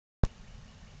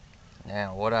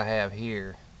Now what I have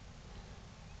here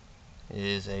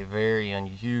is a very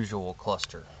unusual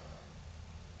cluster.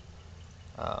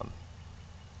 Um,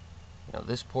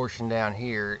 this portion down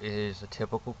here is a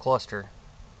typical cluster,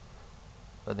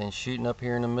 but then shooting up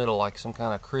here in the middle like some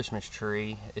kind of Christmas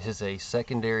tree is a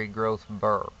secondary growth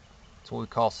burr. That's what we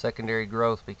call secondary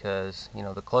growth because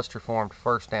the cluster formed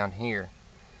first down here,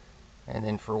 and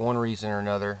then for one reason or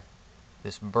another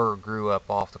this burr grew up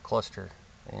off the cluster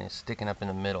and it's sticking up in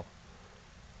the middle.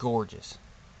 Gorgeous.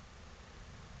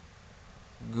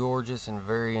 Gorgeous and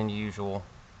very unusual,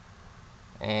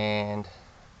 and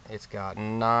it's got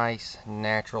nice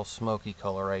natural smoky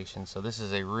coloration, so this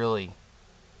is a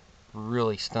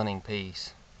really stunning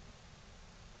piece.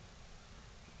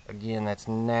 Again, that's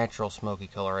natural smoky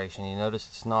coloration. You notice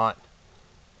it's not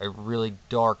a really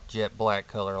dark jet black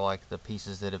color like the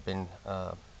pieces that have been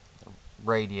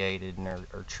radiated and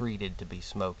are treated to be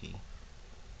smoky.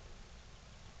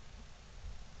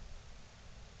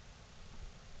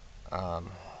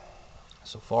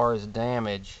 So far as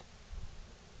damage,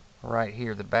 right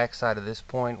here, the back side of this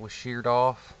point was sheared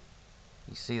off.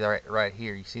 You see that right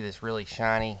here, you see this really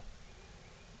shiny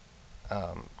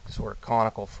sort of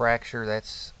conical fracture.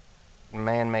 That's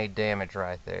man-made damage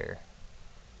right there.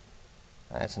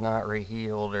 That's not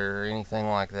rehealed or anything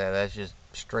like that. That's just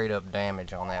straight up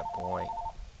damage on that point.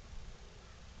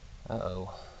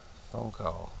 Uh-oh, phone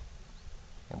call.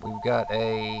 And we've got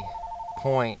a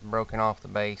point broken off the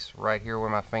base right here where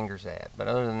my finger's at. But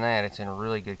other than that, it's in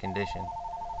really good condition.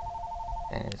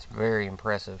 And it's very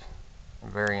impressive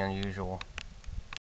and very unusual.